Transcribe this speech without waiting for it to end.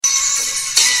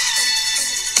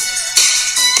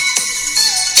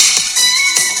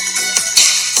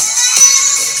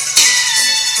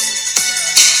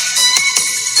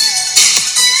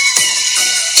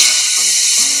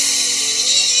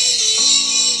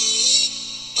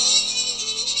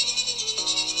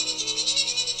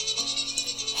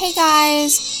Hey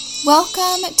guys,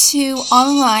 welcome to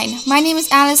Online. My name is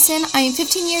Addison. I am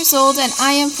 15 years old and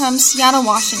I am from Seattle,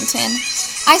 Washington.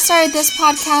 I started this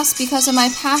podcast because of my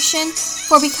passion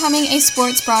for becoming a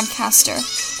sports broadcaster.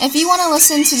 If you want to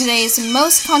listen to today's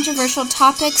most controversial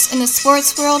topics in the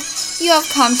sports world, you have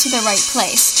come to the right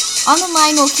place. On the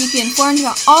Line will keep you informed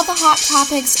about all the hot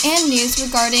topics and news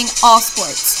regarding all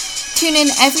sports. Tune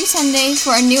in every Sunday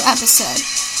for a new episode.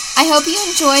 I hope you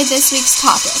enjoyed this week's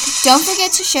topic. Don't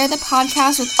forget to share the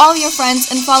podcast with all your friends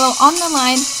and follow On the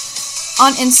Line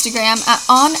on Instagram at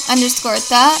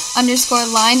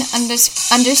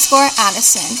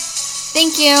on_the_line_Addison.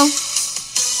 Thank you.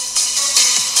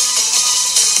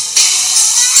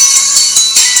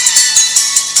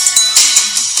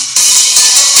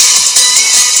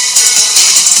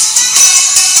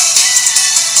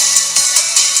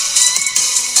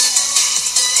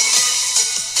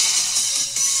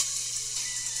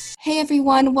 Hey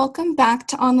everyone, welcome back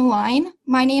to On the Line.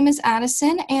 My name is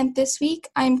Addison, and this week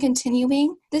I'm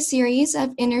continuing the series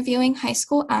of interviewing high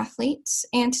school athletes.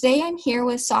 And today I'm here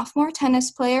with sophomore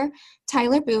tennis player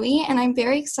Tyler Bowie, and I'm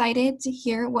very excited to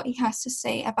hear what he has to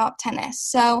say about tennis.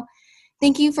 So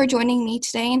thank you for joining me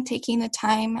today and taking the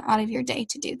time out of your day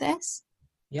to do this.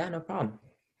 Yeah, no problem.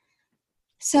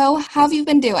 So how have you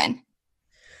been doing?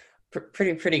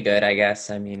 Pretty good, I guess.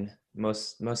 I mean,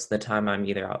 most of the time I'm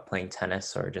either out playing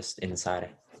tennis or just inside.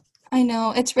 I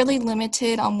know it's really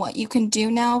limited on what you can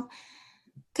do now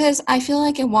because I feel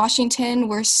like in Washington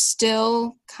we're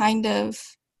still kind of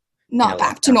not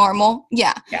back to normal.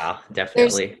 Yeah,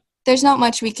 definitely. There's not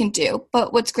much we can do,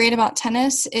 but what's great about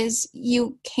tennis is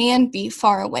you can be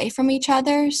far away from each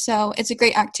other, so it's a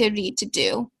great activity to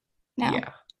do now.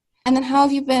 Yeah. And then how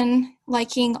have you been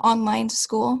liking online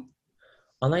school?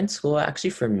 Online school, actually,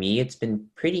 for me, it's been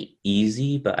pretty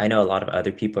easy, but I know a lot of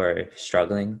other people are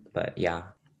struggling, but yeah.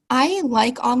 I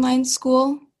like online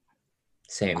school.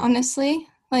 Same. Honestly,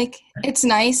 it's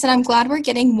nice, and I'm glad we're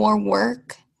getting more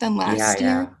work than last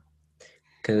year.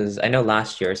 Because I know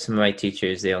last year, some of my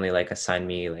teachers, they only assigned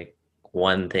me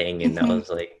one thing, and that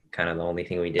was kind of the only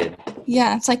thing we did.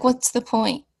 Yeah, it's what's the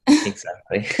point?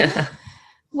 Exactly.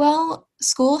 Well,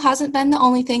 school hasn't been the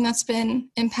only thing that's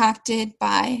been impacted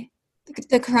by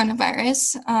the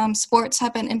coronavirus. Sports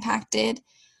have been impacted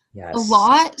a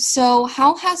lot. So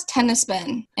how has tennis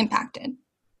been impacted?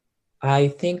 I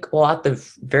think, at the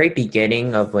very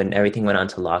beginning of when everything went on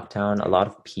to lockdown, a lot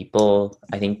of people,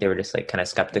 I think they were just kind of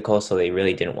skeptical. So they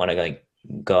really didn't want to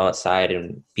go outside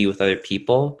and be with other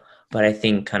people. But I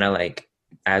think kind of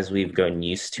as we've grown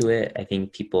used to it, I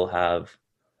think people have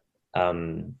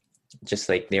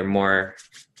just they're more,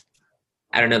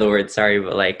 I don't know the word, sorry,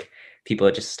 but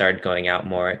people just started going out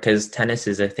more because tennis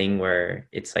is a thing where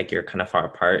it's you're kind of far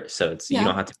apart. So you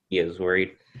don't have to be as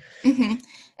worried. Mm-hmm.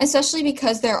 Especially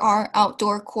because there are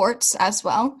outdoor courts as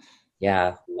well.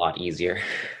 Yeah, a lot easier.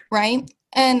 Right?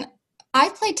 And I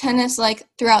played tennis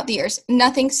throughout the years.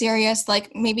 Nothing serious,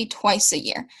 maybe twice a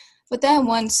year. But then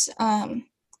once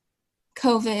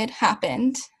COVID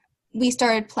happened, we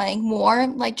started playing more,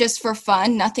 just for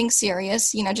fun, nothing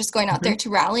serious, just going out there to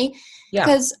rally. Yeah.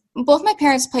 Because both my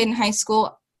parents played in high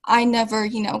school. I never,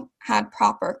 had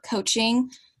proper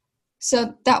coaching.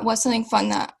 So that was something fun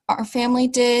that our family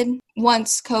did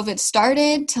once COVID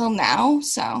started till now.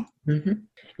 So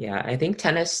yeah, I think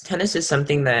tennis is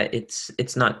something that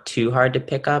it's not too hard to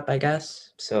pick up, I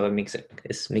guess. So it makes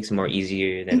it more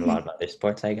easier than a lot of other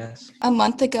sports, I guess. A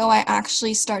month ago, I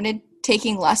actually started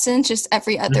taking lessons just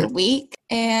every other week,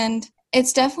 and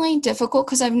it's definitely difficult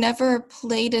because I've never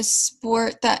played a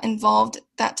sport that involved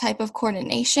that type of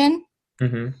coordination.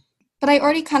 But I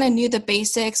already kind of knew the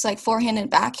basics, forehand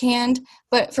and backhand.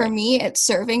 But for me, it's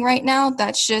serving right now.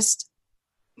 That's just,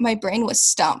 my brain was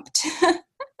stumped.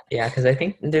 Yeah, because I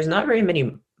think there's not very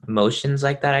many motions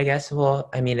like that, I guess.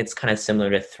 Well, I mean, it's kind of similar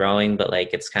to throwing, but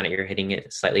it's kind of, you're hitting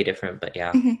it slightly different, but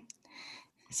yeah.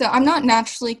 So I'm not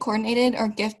naturally coordinated or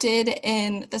gifted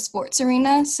in the sports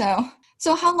arena. So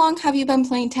how long have you been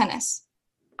playing tennis?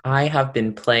 I have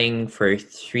been playing for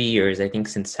 3 years, I think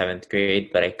since 7th grade,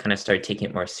 but I kind of started taking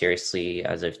it more seriously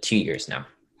as of 2 years now.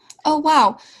 Oh,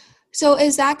 wow. So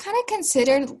is that kind of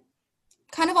considered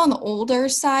kind of on the older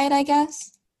side, I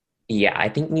guess? Yeah, I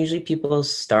think usually people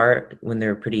start when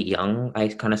they're pretty young. I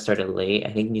kind of started late.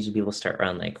 I think usually people start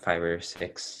around 5 or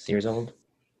 6 years old.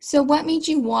 So what made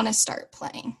you want to start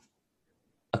playing?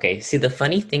 Okay, see, the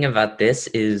funny thing about this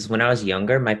is when I was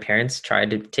younger, my parents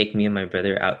tried to take me and my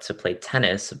brother out to play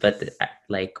tennis, but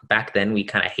like back then we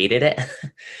kind of hated it.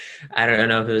 I don't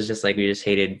know if it was just like we just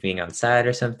hated being outside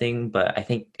or something, but I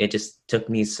think it just took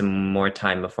me some more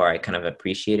time before I kind of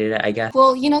appreciated it, I guess.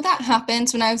 Well, that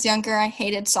happens. When I was younger, I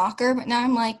hated soccer, but now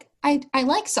I'm like, I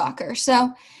like soccer.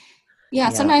 So, yeah,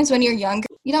 Yeah, sometimes when you're younger,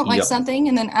 you don't like yeah, something,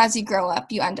 and then as you grow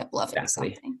up, you end up loving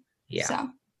exactly. something. Yeah. So,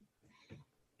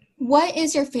 what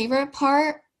is your favorite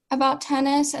part about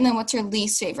tennis, and then what's your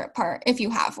least favorite part, if you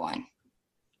have one?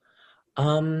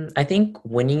 I think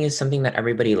winning is something that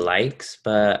everybody likes,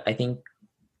 but I think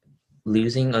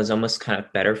losing is almost kind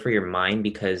of better for your mind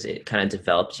because it kind of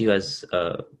develops you as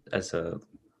a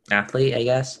athlete, I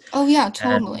guess. Oh, yeah,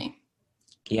 And totally.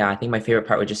 yeah, I think my favorite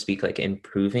part would just be like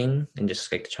improving and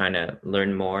just like trying to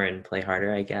learn more and play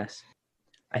harder, I guess.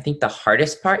 I think the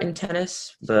hardest part in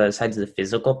tennis, besides the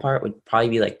physical part, would probably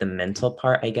be like the mental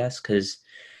part, I guess, because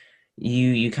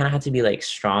you kind of have to be like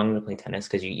strong to play tennis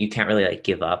because you can't really like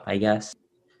give up, I guess.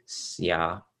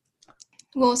 Yeah.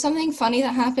 Well, something funny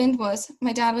that happened was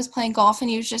my dad was playing golf and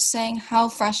he was just saying how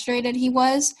frustrated he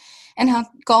was and how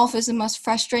golf is the most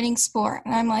frustrating sport.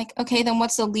 And I'm like, okay, then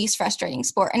what's the least frustrating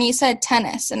sport? And he said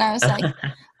tennis. And I was like,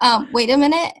 wait a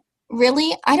minute,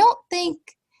 really? I don't think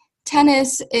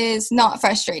tennis is not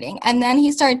frustrating. And then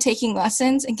he started taking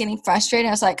lessons and getting frustrated.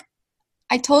 I was like,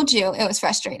 I told you it was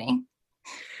frustrating.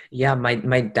 Yeah, my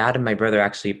dad and my brother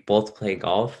actually both play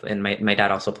golf, and my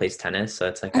dad also plays tennis, so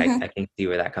it's like I Uh-huh. can see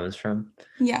where that comes from.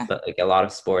 Yeah. But like a lot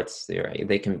of sports, you're right,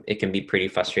 it can be pretty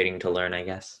frustrating to learn, I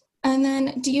guess. And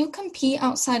then do you compete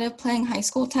outside of playing high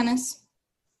school tennis?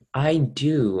 I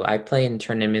do. I play in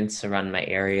tournaments around my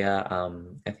area.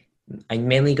 I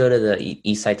mainly go to the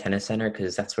East Side Tennis Center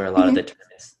because that's where a lot of the Mm-hmm.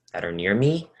 tournaments that are near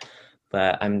me.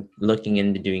 But I'm looking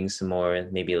into doing some more,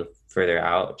 maybe further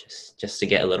out, just to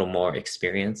get a little more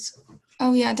experience.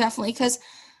 Oh, yeah, definitely. Because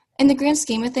in the grand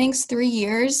scheme of things, 3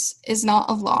 years is not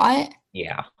a lot.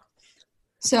 Yeah.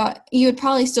 So you would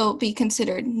probably still be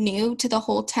considered new to the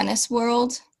whole tennis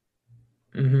world.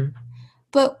 Hmm.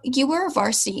 But you were a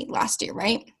varsity last year,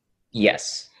 right?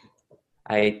 Yes.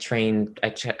 I trained.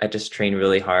 I just trained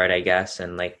really hard, I guess,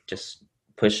 and like just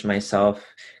pushed myself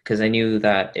because I knew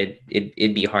that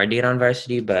it'd be hard to get on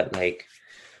varsity, but like,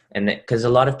 and because a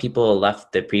lot of people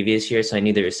left the previous year, so I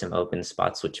knew there was some open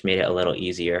spots, which made it a little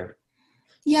easier.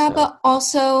 Yeah, So but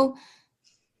also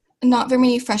not very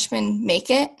many freshmen make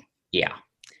it. yeah.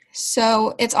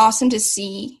 So it's awesome to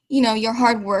see, your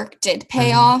hard work did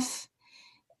pay Mhm. off.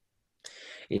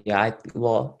 Yeah,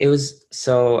 well, it was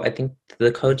so I think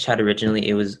the coach had originally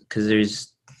it was because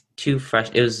there's two fresh.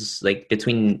 It was like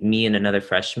between me and another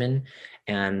freshman,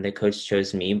 and the coach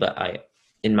chose me. But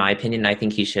in my opinion, I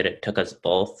think he should have took us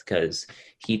both because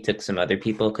he took some other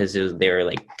people because they were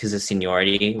like because of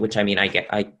seniority. Which I mean,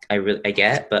 I really I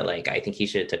get, but like I think he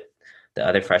should have took the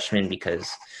other freshman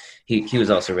because he was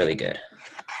also really good.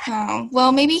 Oh,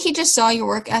 well, maybe he just saw your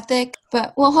work ethic,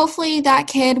 but well, hopefully that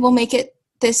kid will make it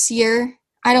this year.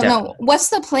 I don't know. Definitely. What's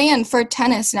the plan for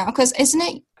tennis now? Because isn't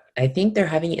it I think they're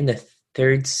having it in the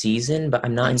third season, but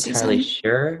I'm not third entirely season?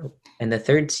 sure. And the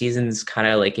third season's kind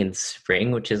of like in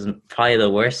spring, which is probably the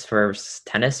worst for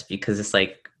tennis because it's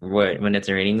like when it's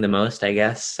raining the most, I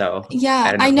guess. So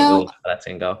I Yeah, don't I know know really how that's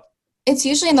gonna go. it's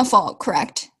usually in the fall,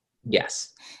 correct?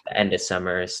 Yes, the end of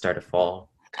summer, start of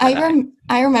fall, kind I of that. rem-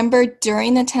 I remember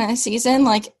during the tennis season,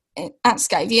 like at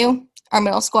Skyview, our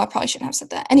middle school. I probably shouldn't have said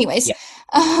that. Anyways, Yeah.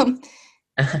 um,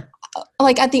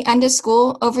 like at the end of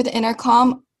school over the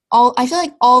intercom, all I feel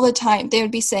like all the time they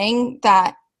would be saying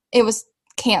that it was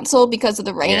canceled because of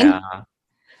the Yeah. rain.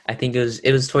 I think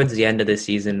it was towards the end of the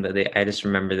season, but I just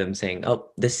remember them saying,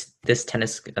 "Oh, this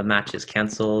tennis match is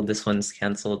canceled. This one's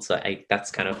canceled." So I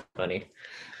that's kind of funny.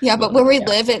 Yeah, but But where like, we yeah,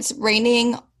 live, it's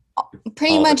raining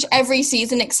pretty all the much time. every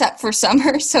season except for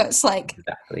summer. So it's like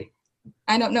Exactly.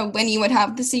 I don't know when you would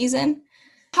have the season.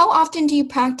 How often do you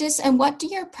practice, and what do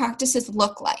your practices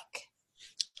look like?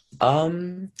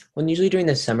 When usually during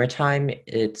the summertime,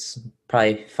 it's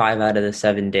probably 5 out of the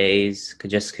 7 days.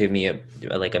 Could just give me a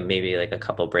maybe like a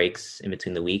couple breaks in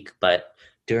between the week. But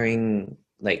during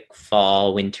like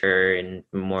fall, winter, and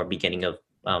more beginning of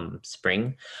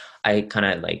spring, I kind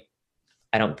of like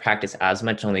I don't practice as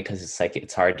much only because it's like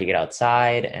it's hard to get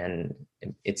outside and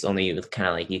it's only kind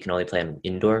of like you can only play on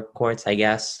indoor courts, I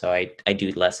guess. So I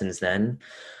do lessons then.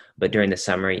 But during the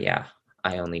summer, yeah,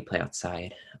 I only play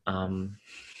outside. Um,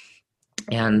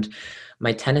 and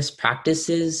my tennis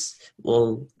practices,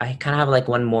 well, I kind of have like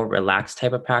one more relaxed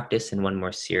type of practice and one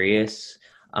more serious.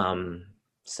 Um,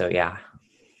 so yeah.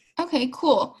 Okay,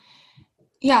 cool.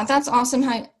 Yeah, that's awesome.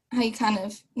 How how you kind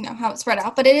of, how it's spread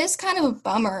out. But it is kind of a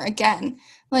bummer again.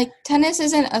 Like tennis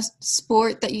isn't a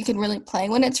sport that you can really play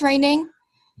when it's raining.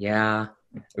 Yeah,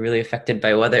 really affected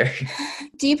by weather.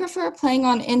 Do you prefer playing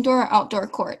on indoor or outdoor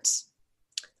courts?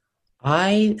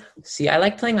 I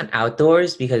like playing on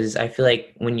outdoors because I feel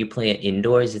like when you play it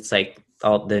indoors, it's like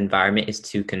all the environment is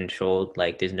too controlled.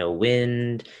 Like there's no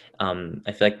wind.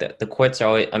 I feel like the courts are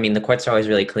always, I mean, the courts are always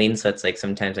really clean. So it's like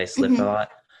sometimes I slip a Hmm. lot.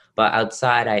 But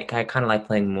outside, I kind of like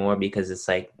playing more because it's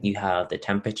like you have the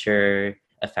temperature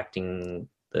affecting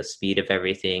the speed of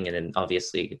everything, and then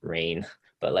obviously rain.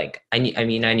 But like, I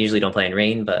mean, I usually don't play in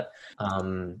rain, but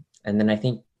and then I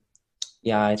think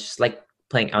yeah, it's just like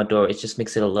playing outdoor. It just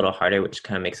makes it a little harder, which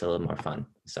kind of makes it a little more fun.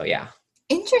 So yeah.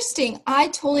 Interesting. I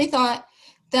totally thought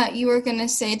that you were going to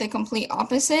say the complete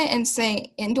opposite and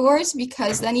say indoors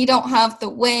because then you don't have the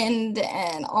wind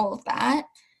and all of that.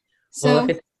 Well, if So,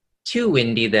 it's too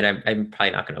windy, then I'm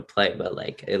probably not gonna play. But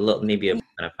like it look maybe a kind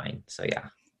of fine. So yeah.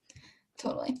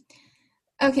 totally.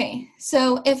 Okay,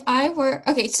 so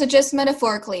okay, so just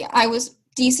metaphorically, I was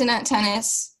decent at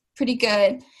tennis, pretty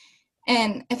good.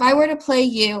 And if I were to play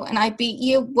you and I beat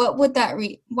you, what would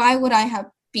why would I have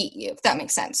beat you, if that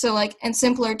makes sense? So, like, in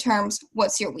simpler terms,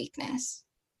 what's your weakness?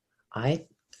 I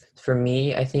For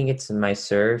me, I think it's my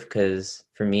serve because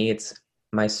for me it's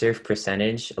my serve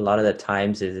percentage. A lot of the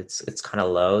times is it's kind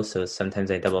of low, so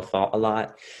sometimes I double fault a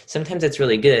lot. Sometimes it's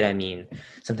really good. I mean,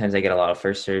 sometimes I get a lot of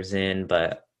first serves in,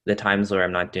 but the times where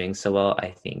I'm not doing so well,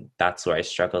 I think that's where I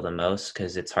struggle the most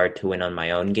because it's hard to win on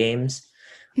my own games.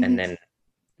 And then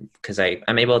because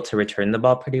I'm able to return the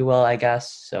ball pretty well, I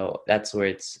guess. So that's where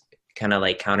it's kind of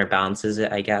like counterbalances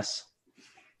it, I guess.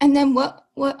 And then what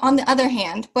on the other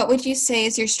hand, what would you say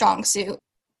is your strong suit?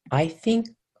 I think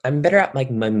I'm better at like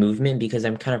my movement because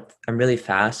I'm really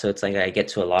fast, so it's like I get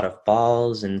to a lot of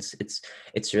balls and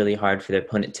it's really hard for the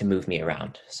opponent to move me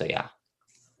around. So yeah.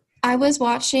 I was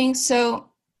watching, so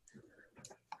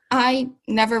I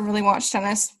never really watched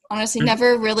tennis. Honestly, Mhm.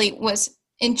 never really was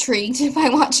intrigued by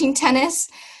watching tennis,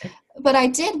 but I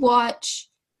did watch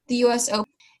the US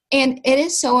Open, and it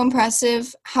is so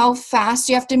impressive how fast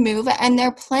you have to move, and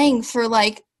they're playing for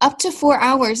like up to 4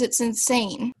 hours. It's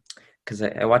insane. Because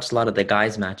I watched a lot of the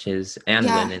guys matches and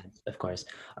Yeah. women, of course.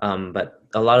 But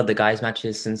a lot of the guys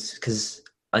matches since because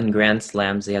on Grand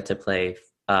Slams they had to play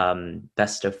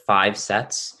best of 5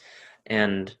 sets,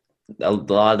 and a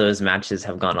lot of those matches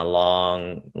have gone a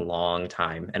long, long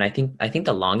time. And I think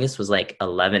the longest was like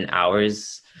 11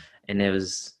 hours, and it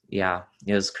was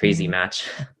crazy match.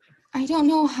 I don't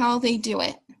know how they do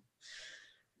it.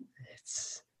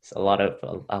 It's a lot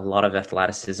of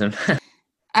athleticism.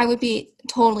 I would be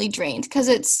totally drained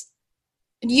because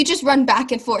you just run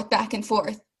back and forth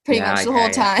pretty Yeah, much the whole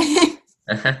yeah, time.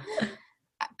 yeah.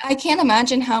 I can't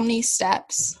imagine how many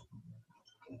steps.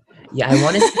 Yeah, I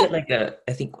wanted to get like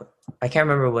I think I can't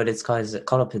remember what it's called. Is it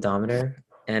called a pedometer?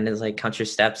 And it's like count your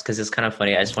steps because it's kind of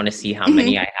funny. I just want to see how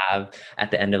many Mhm. I have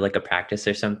at the end of like a practice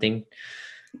or something.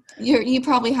 You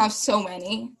probably have so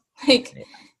many, like Yeah,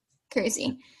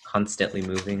 crazy. constantly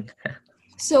moving.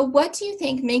 So, what do you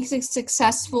think makes a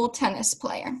successful tennis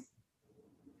player?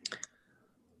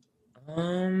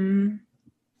 Um,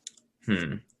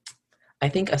 hmm. I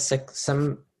think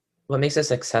what makes a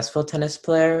successful tennis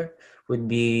player would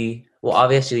be well,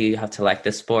 obviously you have to like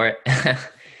the sport.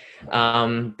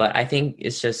 But I think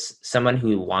it's just someone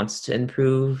who wants to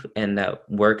improve and that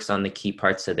works on the key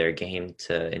parts of their game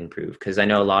to improve. Because I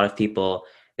know a lot of people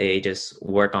they just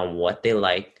work on what they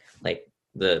like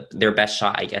their best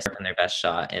shot, I guess, on their best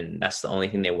shot, and that's the only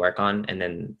thing they work on. And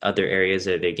then other areas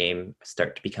of their game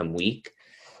start to become weak.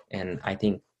 And I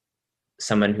think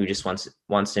someone who just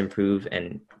wants to improve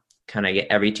and kind of get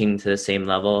everything to the same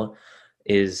level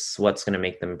is what's going to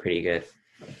make them pretty good.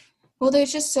 Well,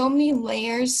 there's just so many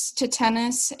layers to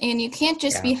tennis, and you can't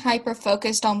just be Yeah, hyper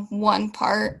focused on one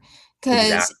part.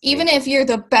 Because even exactly. if you're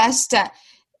the best at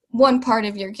one part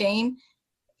of your game,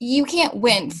 you can't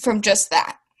win from just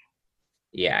that.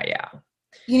 Yeah, yeah.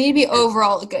 You need to be 'Cause-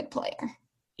 overall a good player.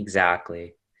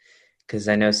 exactly. Because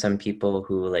I know some people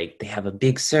who like they have a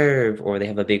big serve or they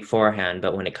have a big forehand,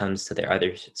 but when it comes to their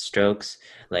other strokes,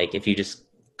 like if you just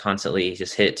constantly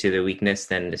just hit to their weakness,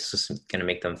 then it's just gonna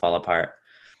make them fall apart.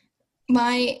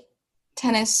 My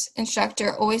tennis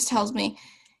instructor always tells me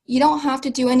you don't have to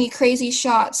do any crazy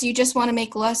shots. You just want to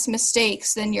make less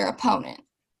mistakes than your opponent.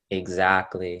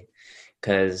 Exactly.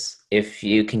 Because if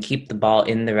you can keep the ball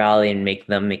in the rally and make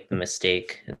them make the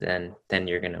mistake, then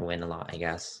you're gonna win a lot, I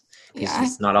guess. Because Yeah.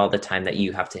 it's not all the time that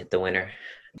you have to hit the winner.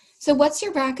 So, what's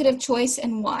your racket of choice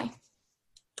and why?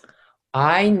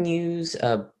 I use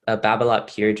a Babolat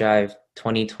Pure Drive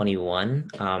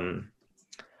 2021.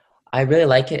 I really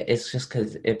like it. It's just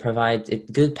because it provides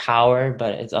it good power,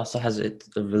 but it also has a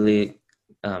really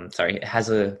it has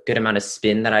a good amount of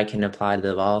spin that I can apply to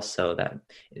the ball, so that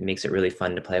it makes it really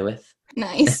fun to play with.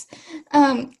 Nice.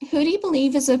 Who do you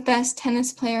believe is the best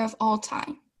tennis player of all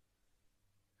time?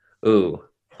 Ooh,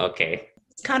 okay.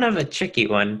 It's kind of a tricky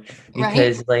one Right?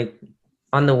 because like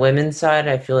on the women's side,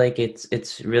 I feel like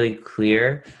it's really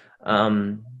clear.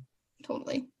 Um,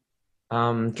 Totally.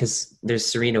 because there's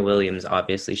Serena Williams,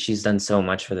 obviously. She's done so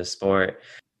much for the sport.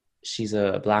 She's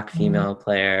a black female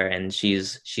player, and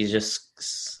she's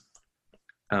just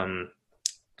um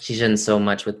she's done so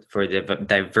much for the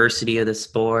diversity of the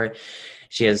sport.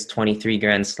 She has 23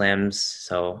 Grand Slams,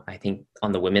 so I think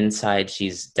on the women's side,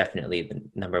 she's definitely the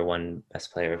number one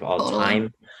best player of all Totally.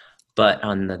 time. But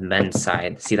on the men's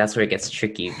side, see, that's where it gets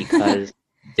tricky because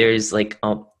there's like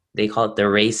they call it the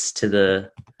race to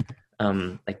the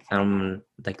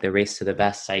like the race to the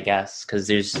best, I guess, because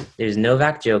there's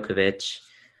Novak Djokovic,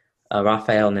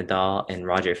 Rafael Nadal, and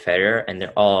Roger Federer, and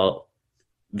they're all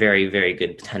very, very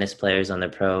good tennis players on the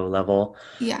pro level.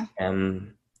 Yeah.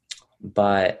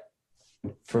 But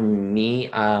for me,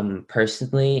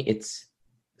 personally,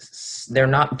 they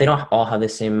don't all have the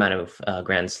same amount of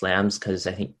Grand Slams because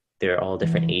I think they're all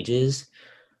different ages.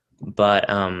 But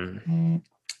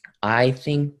I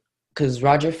think because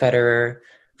Roger Federer,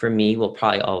 for me, will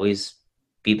probably always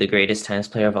be the greatest tennis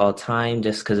player of all time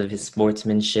just because of his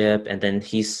sportsmanship, and then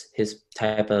his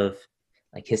type of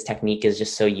like his technique is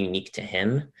just so unique to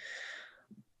him.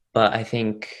 But I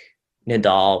think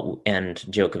Nadal and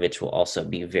Djokovic will also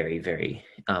be very, very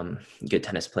good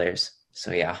tennis players.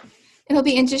 So yeah, It'll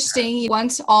be interesting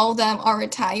once all of them are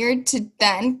retired to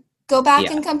then go back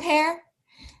yeah, and compare.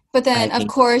 But I then, of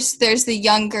think course, there's the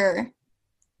younger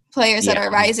players that yeah,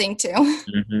 are rising too.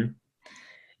 hmm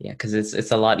yeah, because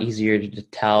it's a lot easier to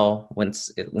tell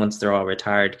once they're all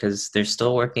retired because they're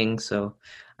still working. So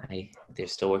they're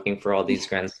still working for all these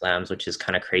Grand Slams, which is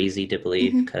kind of crazy to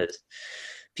believe Hmm. because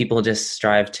people just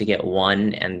strive to get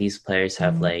one, and these players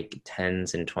have like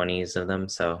tens and twenties of them.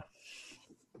 So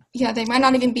Yeah, they might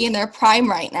not even be in their prime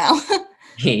right now.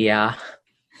 yeah,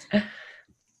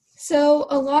 So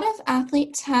a lot of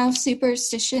athletes have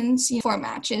superstitions for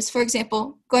matches. For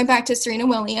example, going back to Serena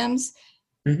Williams,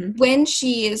 hmm when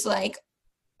she is like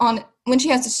when she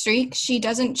has a streak, she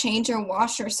doesn't change or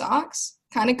wash her socks.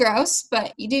 Kind of gross,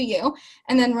 but you do you.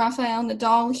 And then Rafael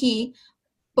Nadal, he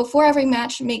before every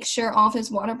match makes sure all of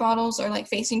his water bottles are like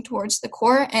facing towards the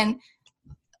court. And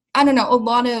I don't know, a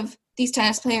lot of these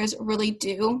tennis players really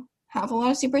do have a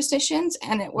lot of superstitions,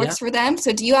 and it yeah. works for them.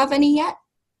 So do you have any yet?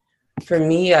 For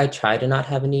me, I try to not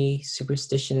have any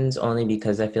superstitions only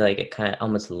because I feel like it kind of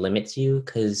almost limits you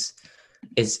because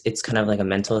it's kind of like a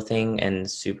mental thing and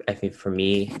I think for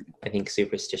me, I think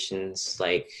superstitions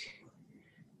like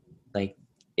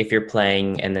if you're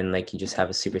playing and then like you just have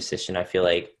a superstition, I feel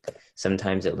like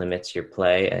sometimes it limits your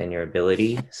play and your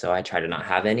ability. So I try to not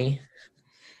have any.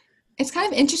 It's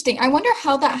kind of interesting. I wonder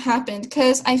how that happened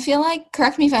because I feel like,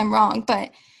 correct me if I'm wrong,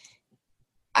 but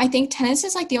I think tennis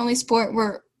is like the only sport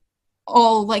where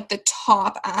all like the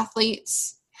top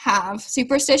athletes have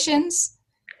superstitions.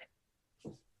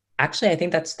 Actually, I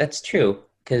think that's true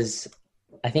because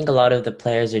I think a lot of the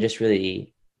players are just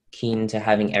really keen to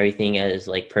having everything as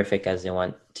like perfect as they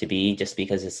want to be, just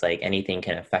because it's like anything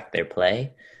can affect their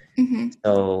play. Hmm.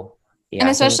 So yeah, And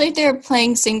I think especially if they're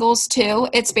playing singles too,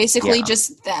 it's basically yeah,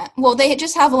 just that. Well, they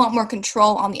just have a lot more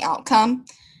control on the outcome.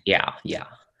 yeah,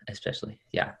 especially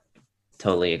yeah,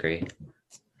 totally agree.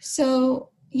 So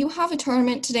you have a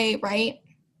tournament today, right?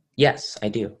 Yes, I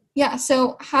do. Yeah.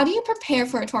 So how do you prepare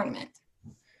for a tournament?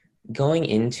 Going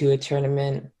into a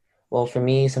tournament, well, for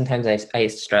me, sometimes I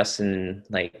stress in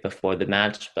like before the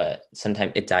match, but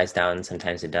sometimes it dies down,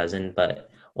 sometimes it doesn't. But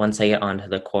once I get onto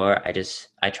the court,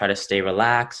 I try to stay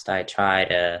relaxed. I try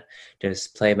to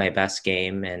just play my best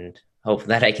game and hope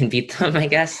that I can beat them, I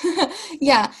guess.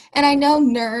 Yeah. And I know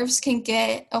nerves can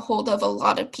get a hold of a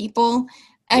lot of people.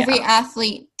 Every Yeah.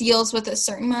 athlete deals with a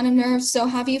certain amount of nerves. So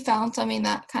have you found something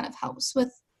that kind of helps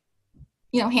with,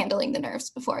 handling the nerves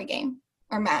before a game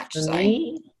or match? For Sorry.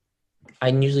 me, I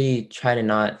usually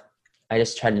I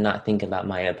just try to not think about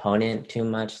my opponent too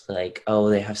much. Like, oh,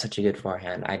 they have such a good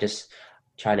forehand. I just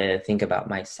try to think about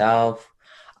myself.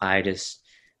 I just,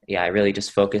 yeah, I really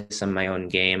just focus on my own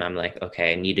game. I'm like,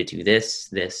 okay, I need to do this,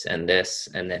 and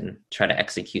then try to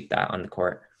execute that on the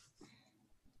court.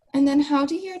 And then how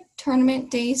do your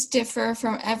tournament days differ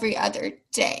from every other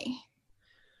day?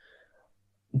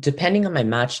 Depending on my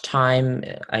match time,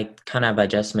 I kind of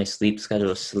adjust my sleep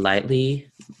schedule slightly,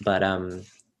 but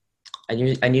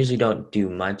I usually don't do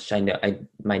much. I know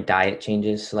my diet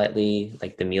changes slightly,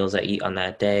 like the meals I eat on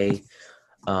that day.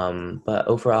 But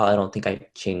overall, I don't think I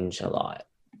change a lot.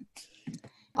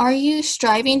 Are you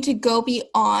striving to go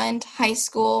beyond high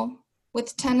school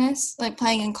with tennis, like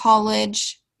playing in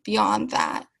college, beyond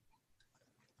that?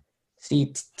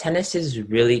 See, tennis is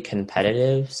really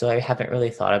competitive, so I haven't really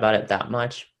thought about it that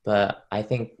much, but I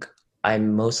think I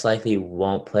most likely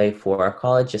won't play for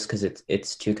college just because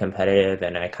it's too competitive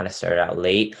and I kind of started out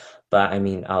late. But I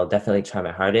mean, I'll definitely try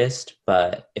my hardest,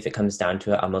 but if it comes down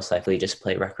to it, I'll most likely just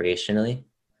play recreationally.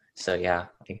 So yeah.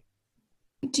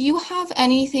 Do you have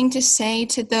anything to say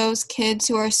to those kids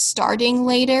who are starting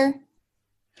later?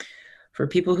 For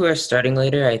people who are starting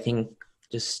later, I think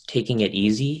just taking it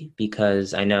easy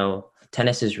because I know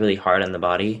tennis is really hard on the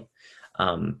body.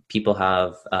 People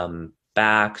have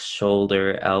back,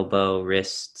 shoulder, elbow,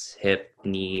 wrists, hip,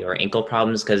 knee, or ankle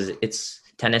problems because it's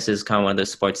tennis is kind of one of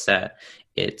those sports that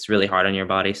it's really hard on your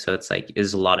body. So it's like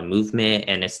there's a lot of movement,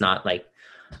 and it's not like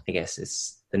I guess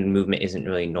it's the movement isn't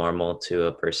really normal to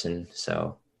a person.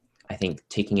 So I think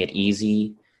taking it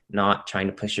easy, not trying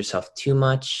to push yourself too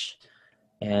much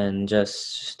and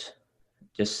just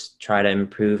try to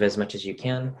improve as much as you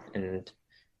can and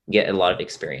get a lot of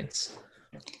experience.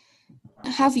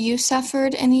 Have you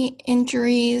suffered any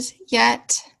injuries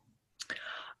yet?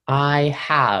 I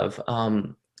have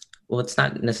well it's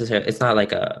not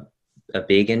like a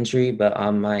big injury, but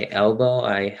on my elbow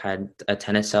I had a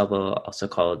tennis elbow, also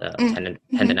called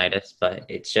Mm-hmm. tendonitis, but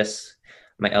it's just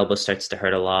my elbow starts to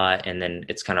hurt a lot and then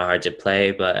it's kind of hard to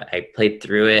play, but I played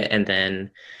through it, and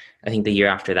then I think the year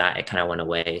after that it kind of went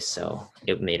away, so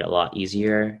it made it a lot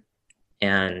easier.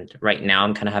 And right now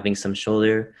I'm kind of having some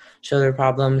shoulder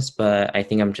problems, but I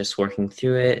think I'm just working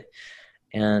through it,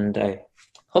 and I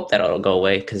hope that it'll go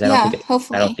away because Yeah, I don't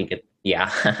hopefully. think it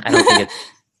yeah I don't think it's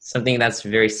something that's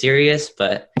very serious,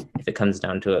 but if it comes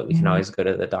down to it, we can always go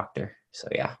to the doctor. So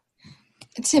yeah.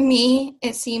 To me,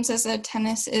 it seems as though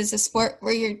tennis is a sport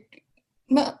where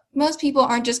most people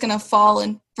aren't just going to fall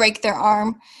and break their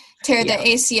arm, tear the Yeah.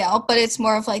 ACL, but it's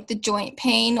more of like the joint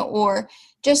pain or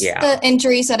just Yeah. the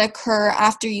injuries that occur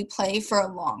after you play for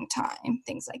a long time,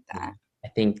 things like that. I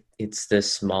think it's the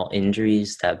small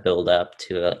injuries that build up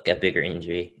to a bigger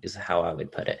injury is how I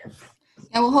would put it.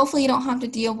 And well, hopefully you don't have to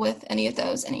deal with any of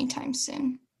those anytime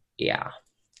soon. Yeah.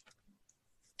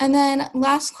 And then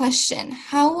last question,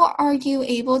 how are you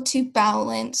able to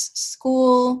balance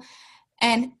school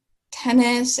and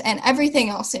tennis and everything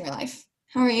else in your life?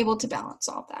 How are you able to balance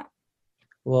all that?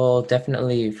 Well,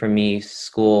 definitely for me,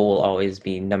 school will always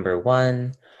be number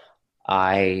one.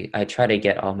 I try to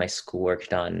get all my schoolwork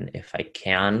done if I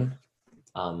can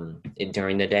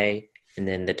during the day, and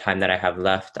then the time that I have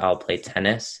left, I'll play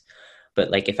tennis. But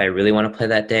like if I really want to play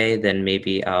that day, then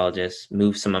maybe I'll just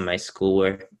move some of my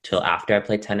schoolwork till after I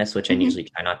play tennis, which I Mm-hmm. usually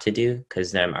try not to do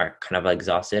because then I'm kind of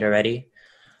exhausted already. Oh,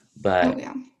 But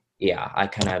yeah. yeah, I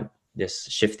kind of just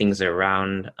shift things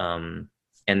around.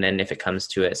 And then if it comes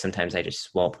to it, sometimes I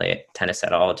just won't play tennis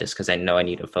at all just because I know I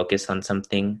need to focus on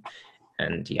something.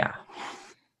 And yeah.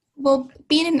 Well,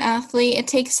 being an athlete, it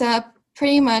takes up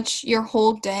pretty much your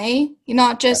whole day. You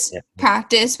not just Definitely.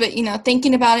 practice, but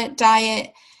thinking about it,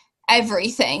 diet,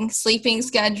 everything, sleeping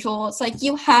schedule. It's like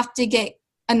you have to get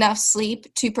enough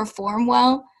sleep to perform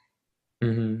well,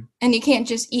 Hmm. and you can't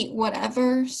just eat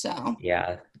whatever. So,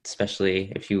 Yeah,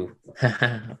 especially if you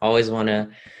always want to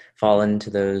fall into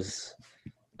those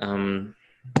um,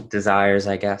 desires,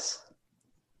 I guess.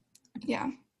 yeah.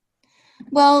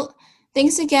 Well,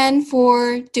 thanks again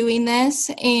for doing this.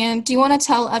 And do you want to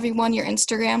tell everyone your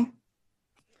Instagram?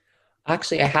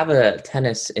 Actually, I have a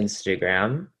tennis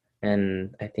Instagram,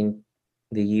 and I think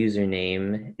the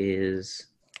username is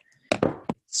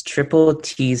it's triple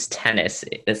T's tennis.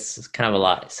 It's kind of a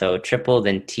lot. So triple,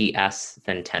 then TS,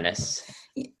 then tennis.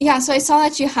 Yeah, so I saw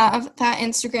that you have that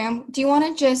Instagram. Do you want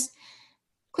to just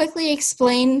quickly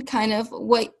explain kind of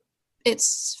what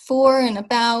it's for and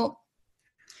about?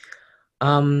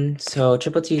 So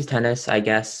triple T's tennis, I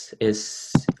guess,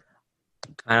 is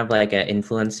kind of like an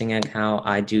influencing account.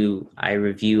 I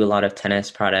review a lot of tennis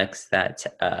products that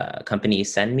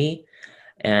companies send me,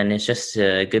 and it's just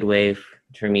a good way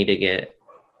for me to get.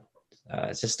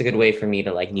 It's just a good way for me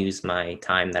to like use my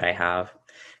time that I have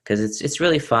because it's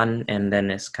really fun, and then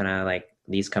it's kind of like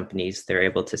these companies they're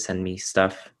able to send me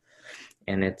stuff,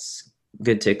 and it's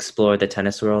good to explore the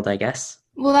tennis world, I guess.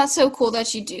 Well, that's so cool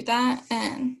that you do that.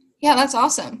 And yeah, that's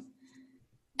awesome.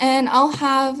 And I'll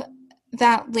have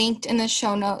that linked in the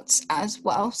show notes as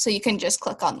well. So you can just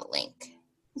click on the link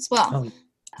as well.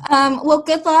 Oh, Well,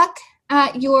 good luck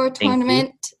at your thank you.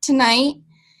 tournament tonight.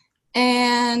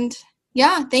 And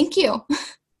Yeah, thank you.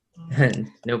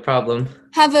 No problem.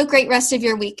 Have a great rest of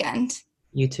your weekend.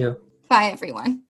 You too. Bye, everyone.